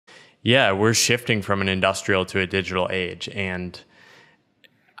yeah, we're shifting from an industrial to a digital age. And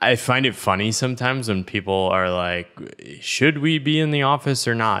I find it funny sometimes when people are like, should we be in the office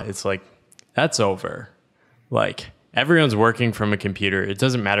or not? It's like, that's over. Like, everyone's working from a computer. It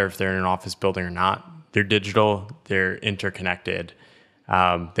doesn't matter if they're in an office building or not. They're digital, they're interconnected.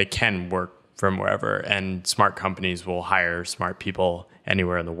 They can work from wherever, and smart companies will hire smart people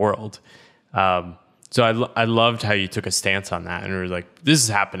anywhere in the world. So I loved how you took a stance on that and were like, this is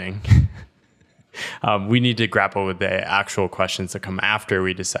happening. We need to grapple with the actual questions that come after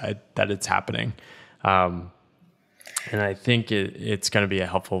we decide that it's happening. And I think it's going to be a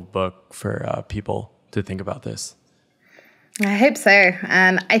helpful book for people to think about this. I hope so.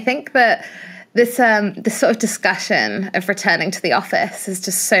 And I think that this sort of discussion of returning to the office is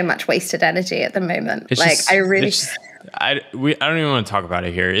just so much wasted energy at the moment. I don't even want to talk about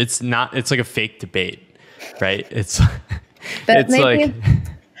it here. It's like a fake debate, right? It's like,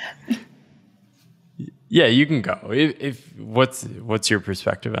 yeah, you can go. What's your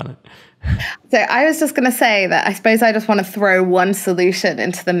perspective on it? So I was just going to say that I suppose I just want to throw one solution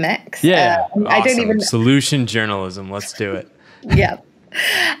into the mix. Yeah. Awesome. I don't even solution journalism. Let's do it. Yeah.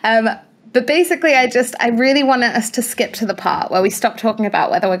 But basically, I really wanted us to skip to the part where we stop talking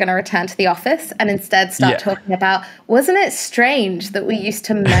about whether we're going to return to the office and instead start talking about, wasn't it strange that we used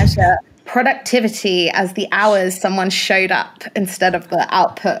to measure productivity as the hours someone showed up instead of the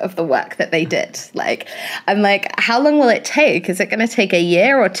output of the work that they did? I'm like, how long will it take? Is it going to take a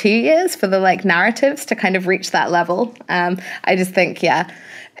year or 2 years for the narratives to kind of reach that level? I just think,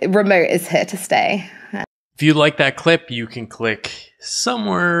 remote is here to stay. If you like that clip, you can click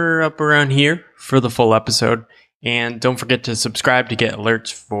somewhere up around here for the full episode. And don't forget to subscribe to get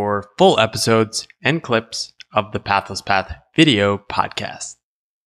alerts for full episodes and clips of the Pathless Path video podcast.